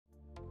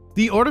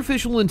The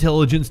artificial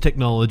intelligence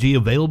technology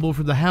available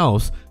for the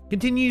house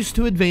continues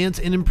to advance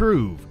and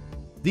improve.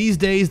 These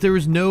days, there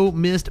is no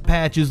missed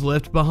patches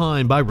left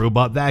behind by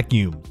robot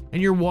vacuums,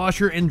 and your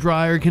washer and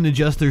dryer can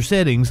adjust their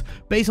settings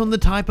based on the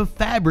type of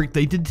fabric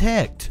they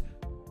detect.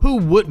 Who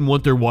wouldn't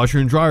want their washer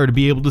and dryer to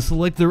be able to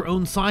select their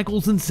own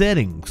cycles and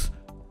settings?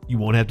 You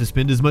won't have to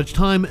spend as much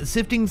time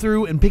sifting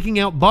through and picking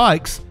out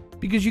bikes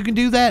because you can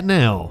do that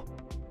now.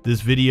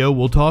 This video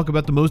will talk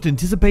about the most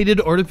anticipated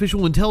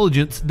artificial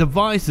intelligence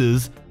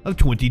devices of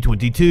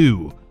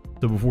 2022.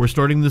 So before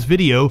starting this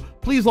video,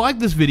 please like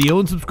this video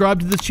and subscribe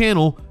to this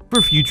channel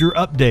for future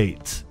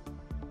updates.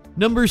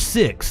 Number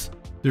 6.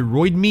 The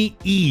ROIDMI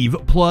Eve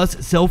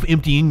Plus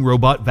Self-Emptying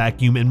Robot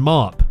Vacuum and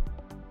Mop.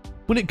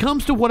 When it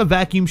comes to what a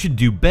vacuum should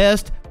do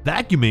best,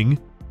 vacuuming,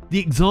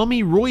 the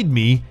Xiaomi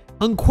ROIDMI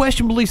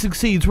unquestionably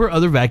succeeds where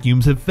other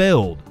vacuums have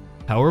failed.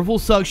 Powerful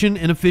suction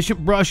and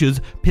efficient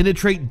brushes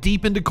penetrate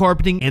deep into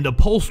carpeting and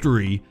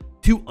upholstery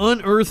to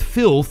unearth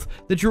filth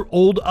that your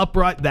old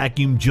upright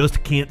vacuum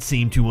just can't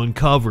seem to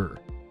uncover.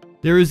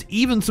 There is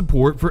even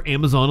support for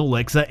Amazon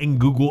Alexa and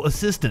Google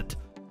Assistant,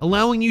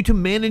 allowing you to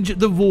manage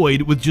the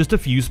void with just a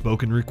few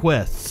spoken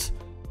requests.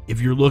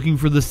 If you're looking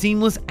for the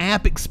seamless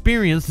app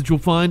experience that you'll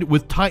find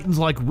with titans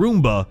like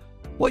Roomba,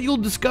 what you'll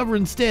discover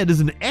instead is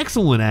an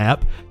excellent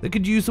app that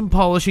could use some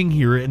polishing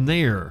here and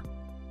there.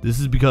 This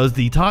is because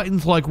the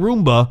titans like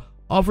Roomba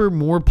offer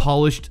more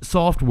polished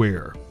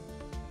software.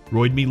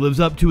 ROIDMI lives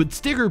up to its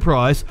sticker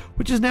price,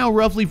 which is now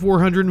roughly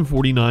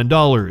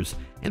 $449,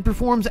 and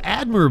performs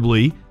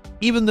admirably,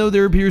 even though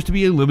there appears to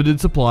be a limited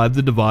supply of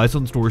the device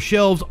on store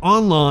shelves,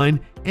 online,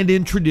 and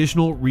in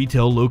traditional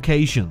retail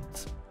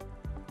locations.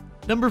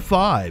 Number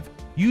 5.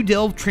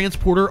 UDELV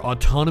Transporter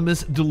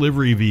Autonomous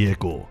Delivery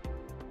Vehicle.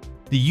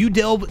 The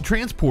UDELV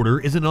Transporter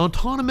is an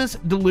autonomous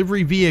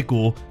delivery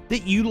vehicle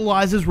that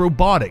utilizes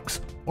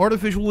robotics,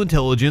 artificial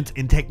intelligence,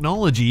 and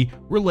technology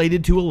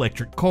related to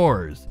electric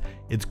cars.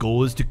 Its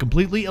goal is to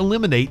completely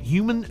eliminate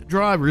human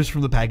drivers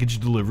from the package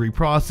delivery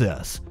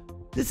process.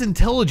 This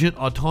intelligent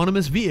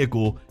autonomous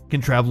vehicle can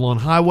travel on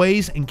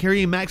highways and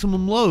carry a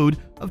maximum load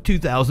of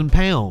 2,000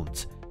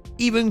 pounds.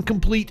 Even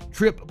complete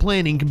trip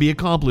planning can be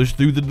accomplished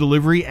through the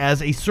delivery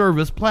as a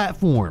service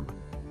platform.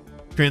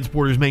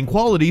 Transporter's main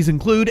qualities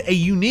include a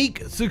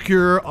unique,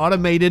 secure,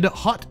 automated,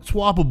 hot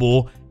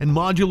swappable, and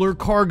modular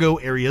cargo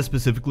area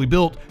specifically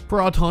built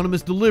for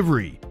autonomous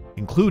delivery,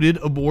 included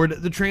aboard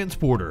the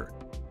transporter.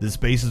 This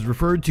space is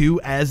referred to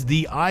as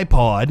the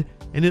iPod,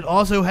 and it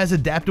also has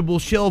adaptable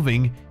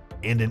shelving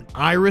and an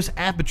iris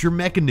aperture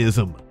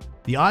mechanism.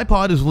 The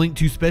iPod is linked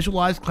to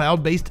specialized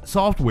cloud-based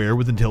software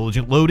with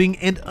intelligent loading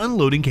and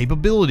unloading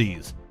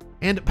capabilities,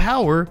 and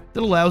power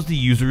that allows the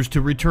users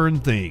to return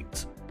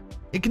things.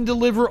 It can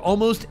deliver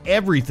almost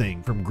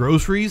everything from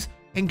groceries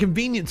and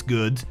convenience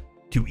goods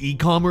to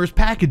e-commerce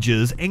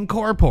packages and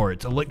car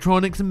parts,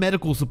 electronics and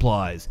medical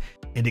supplies,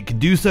 and it can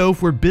do so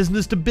for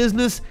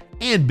business-to-business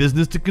and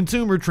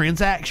business-to-consumer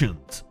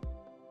transactions.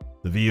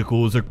 The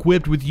vehicle is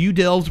equipped with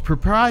UDELV's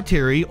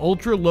proprietary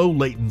ultra-low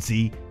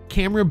latency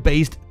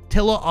camera-based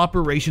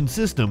teleoperation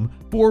system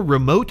for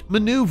remote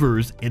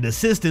maneuvers and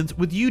assistance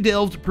with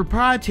UDELV's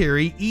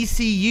proprietary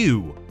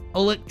ECU,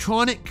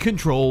 Electronic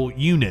Control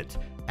Unit,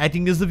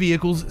 acting as the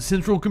vehicle's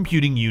central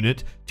computing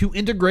unit to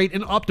integrate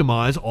and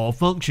optimize all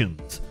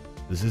functions.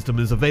 The system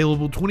is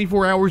available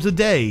 24 hours a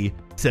day,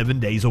 7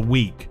 days a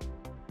week.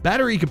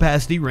 Battery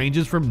capacity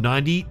ranges from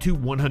 90 to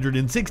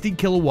 160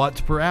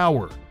 kilowatts per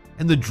hour,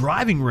 and the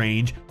driving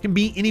range can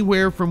be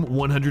anywhere from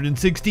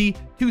 160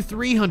 to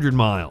 300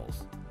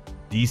 miles.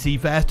 DC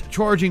fast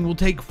charging will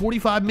take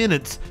 45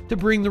 minutes to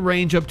bring the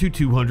range up to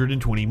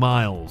 220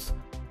 miles.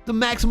 The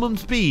maximum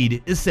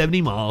speed is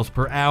 70 miles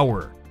per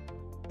hour.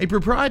 A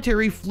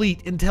proprietary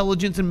fleet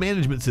intelligence and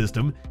management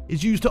system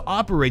is used to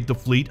operate the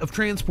fleet of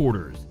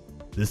transporters.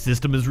 This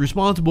system is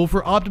responsible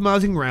for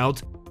optimizing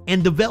routes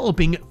and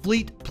developing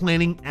fleet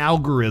planning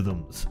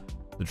algorithms.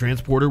 The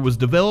transporter was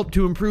developed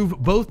to improve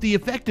both the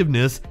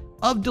effectiveness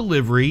of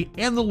delivery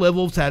and the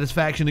level of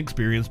satisfaction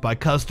experienced by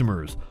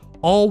customers,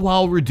 all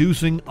while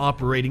reducing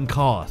operating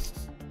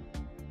costs.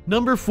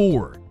 Number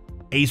 4.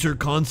 Acer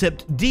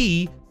Concept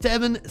D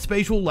 7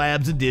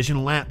 SpatialLabs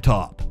Edition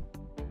Laptop.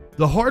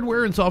 The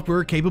hardware and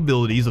software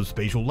capabilities of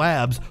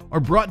SpatialLabs are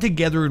brought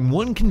together in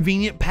one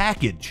convenient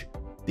package.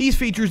 These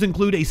features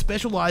include a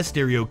specialized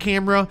stereo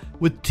camera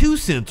with 2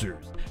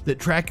 sensors that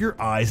track your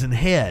eyes and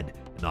head,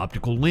 an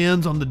optical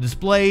lens on the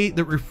display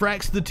that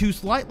refracts the 2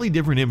 slightly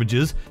different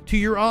images to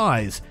your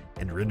eyes,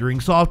 and rendering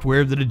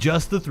software that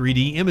adjusts the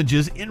 3D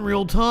images in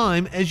real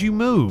time as you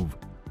move.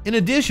 In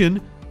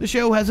addition, the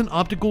show has an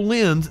optical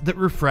lens that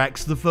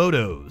refracts the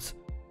photos.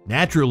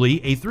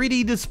 Naturally, a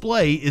 3D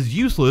display is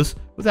useless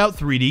without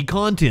 3D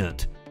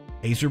content.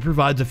 Acer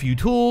provides a few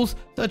tools,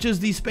 such as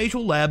the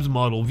SpatialLabs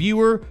Model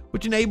Viewer,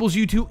 which enables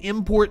you to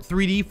import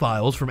 3D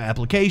files from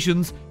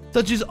applications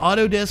such as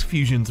AUTODESK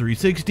Fusion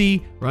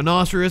 360,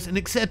 Rhinoceros, and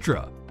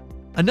etc.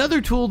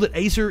 Another tool that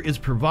Acer is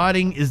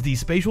providing is the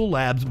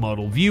SpatialLabs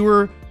Model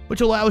Viewer,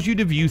 which allows you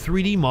to view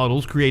 3D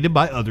models created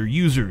by other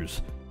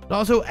users. It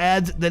also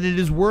adds that it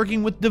is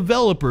working with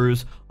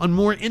developers on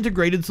more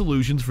integrated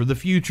solutions for the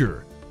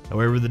future.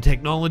 However, the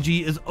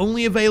technology is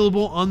only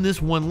available on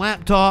this one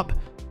laptop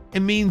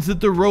and means that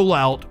the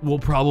rollout will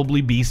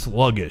probably be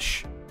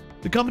sluggish.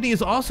 The company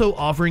is also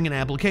offering an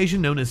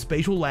application known as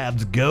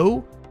SpatialLabs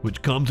Go,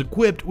 which comes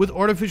equipped with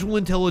artificial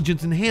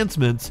intelligence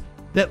enhancements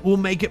that will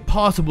make it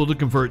possible to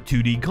convert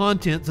 2D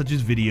content such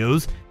as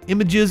videos,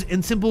 images,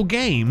 and simple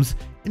games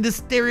into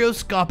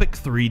stereoscopic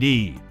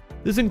 3D.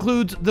 This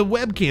includes the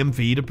webcam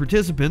feed of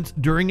participants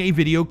during a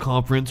video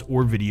conference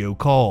or video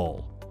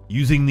call.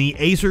 Using the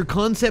Acer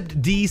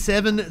Concept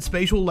D7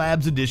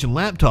 SpatialLabs Edition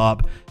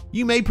laptop,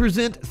 you may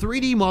present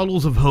 3D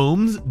models of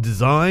homes,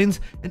 designs,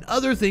 and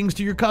other things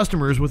to your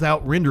customers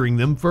without rendering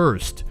them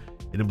first.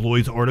 It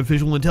employs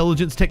artificial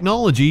intelligence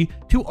technology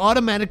to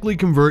automatically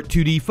convert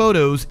 2D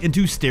photos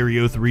into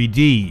stereo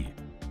 3D.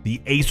 The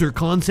Acer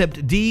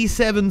Concept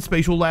D7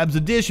 SpatialLabs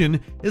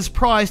Edition is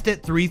priced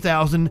at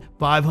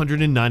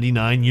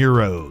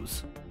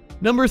 €3,599.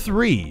 Number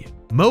 3.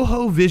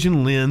 Mojo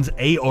Vision Lens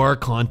AR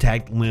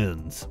Contact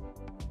Lens.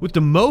 With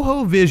the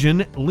Mojo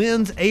Vision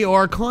Lens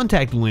AR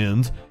Contact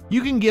Lens,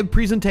 you can give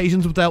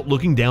presentations without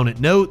looking down at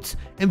notes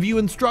and view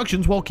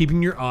instructions while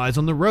keeping your eyes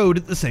on the road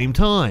at the same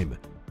time.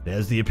 It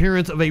has the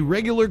appearance of a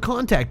regular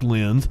contact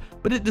lens,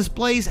 but it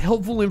displays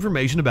helpful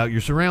information about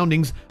your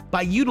surroundings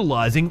by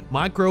utilizing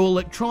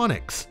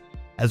microelectronics.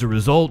 As a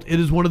result, it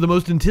is one of the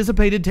most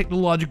anticipated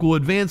technological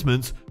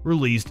advancements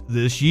released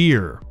this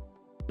year.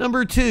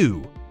 Number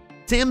 2.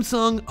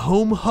 Samsung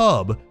Home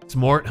Hub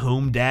Smart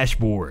Home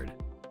Dashboard.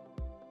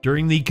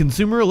 During the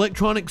Consumer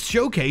Electronics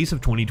Showcase of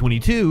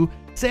 2022,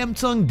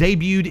 Samsung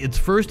debuted its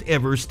first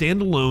ever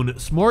standalone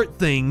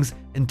SmartThings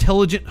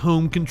intelligent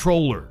home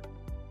controller.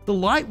 The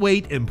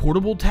lightweight and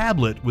portable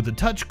tablet with a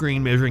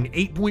touchscreen measuring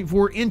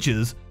 8.4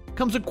 inches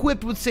comes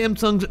equipped with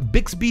Samsung's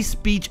Bixby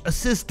Speech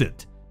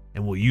Assistant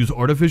and will use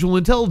artificial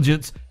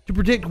intelligence to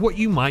predict what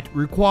you might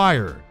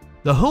require.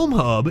 The Home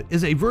Hub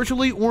is a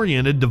virtually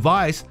oriented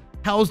device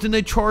housed in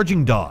a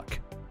charging dock.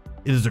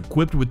 It is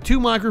equipped with 2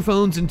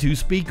 microphones and 2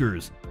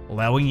 speakers,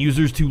 allowing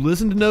users to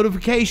listen to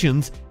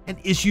notifications and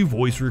issue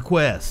voice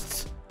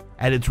requests.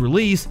 At its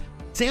release,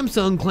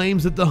 Samsung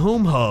claims that the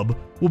Home Hub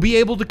will be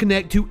able to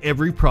connect to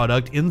every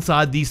product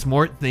inside the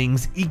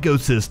SmartThings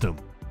ecosystem.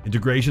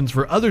 Integrations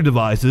for other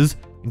devices,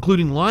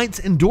 including lights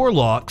and door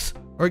locks,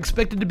 are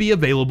expected to be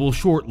available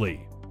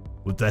shortly.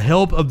 With the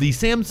help of the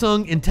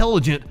Samsung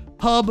Intelligent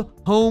Hub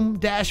Home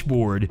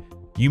Dashboard,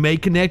 you may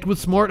connect with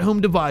smart home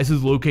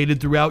devices located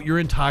throughout your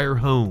entire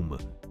home.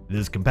 It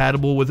is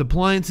compatible with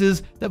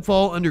appliances that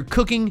fall under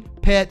cooking,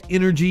 pet,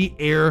 energy,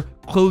 air,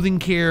 clothing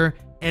care,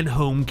 and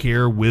home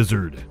care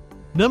wizard.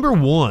 Number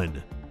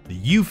 1. The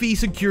Eufy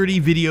Security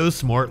Video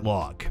Smart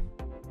Lock.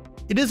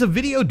 It is a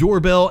video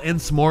doorbell and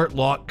smart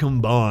lock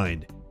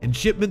combined, and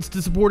shipments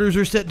to supporters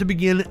are set to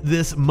begin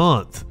this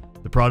month.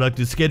 The product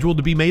is scheduled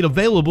to be made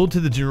available to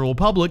the general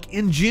public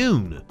in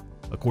June.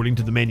 According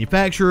to the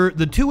manufacturer,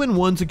 the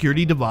 2-in-1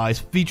 security device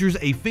features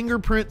a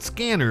fingerprint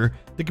scanner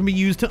that can be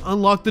used to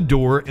unlock the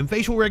door and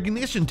facial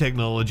recognition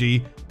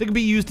technology that can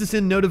be used to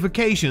send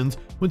notifications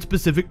when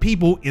specific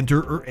people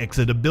enter or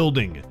exit a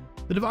building.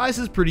 The device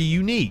is pretty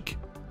unique.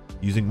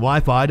 Using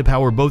Wi-Fi to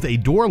power both a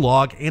door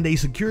lock and a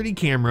security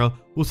camera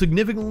will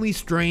significantly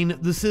strain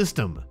the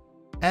system,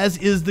 as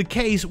is the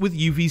case with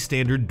Eufy's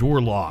standard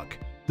door lock.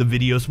 The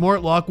video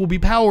smart lock will be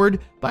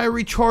powered by a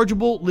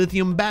rechargeable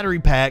lithium battery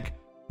pack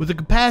with a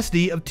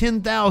capacity of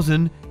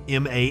 10,000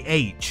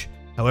 mAh.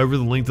 However,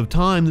 the length of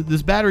time that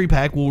this battery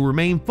pack will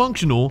remain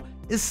functional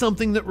is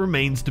something that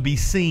remains to be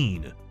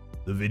seen.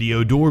 The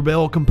video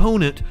doorbell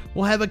component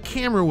will have a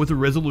camera with a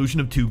resolution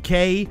of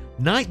 2K,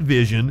 night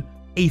vision,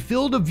 a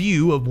field of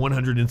view of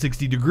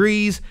 160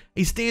 degrees,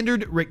 a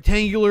standard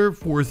rectangular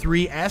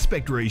 4:3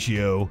 aspect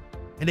ratio,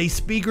 and a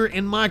speaker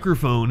and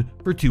microphone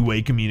for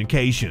two-way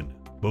communication.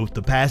 Both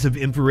the passive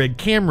infrared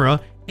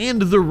camera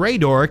and the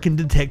radar can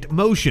detect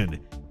motion,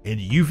 and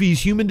Eufy's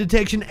human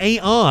detection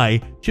AI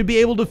should be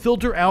able to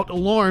filter out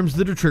alarms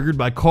that are triggered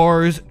by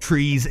cars,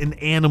 trees,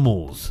 and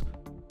animals.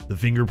 The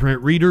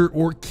fingerprint reader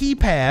or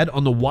keypad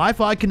on the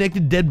Wi-Fi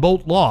connected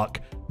deadbolt lock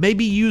may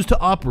be used to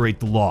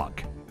operate the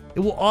lock. It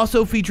will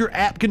also feature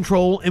app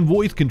control and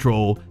voice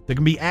control that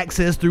can be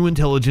accessed through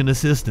intelligent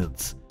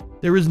assistants.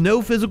 There is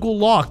no physical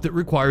lock that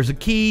requires a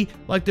key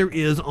like there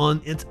is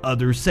on its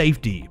other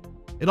safety.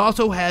 It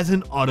also has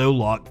an auto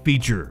lock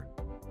feature.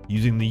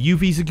 Using the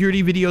Eufy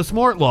Security Video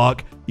Smart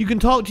Lock, you can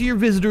talk to your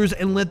visitors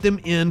and let them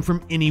in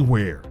from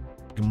anywhere.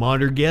 You can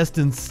monitor guests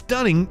in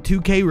stunning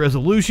 2K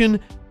resolution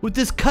with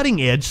this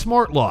cutting-edge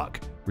smart lock,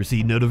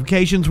 receive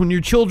notifications when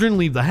your children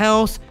leave the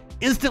house,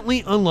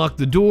 instantly unlock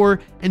the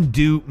door, and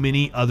do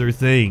many other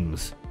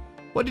things.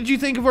 What did you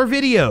think of our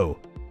video?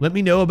 Let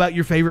me know about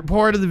your favorite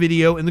part of the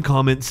video in the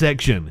comment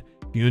section.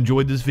 If you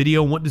enjoyed this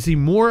video and want to see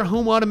more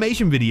home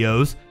automation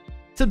videos,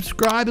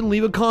 subscribe and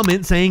leave a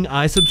comment saying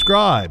I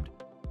subscribed.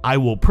 I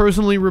will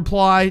personally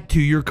reply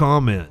to your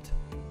comment.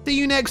 See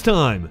you next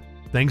time.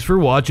 Thanks for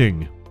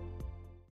watching.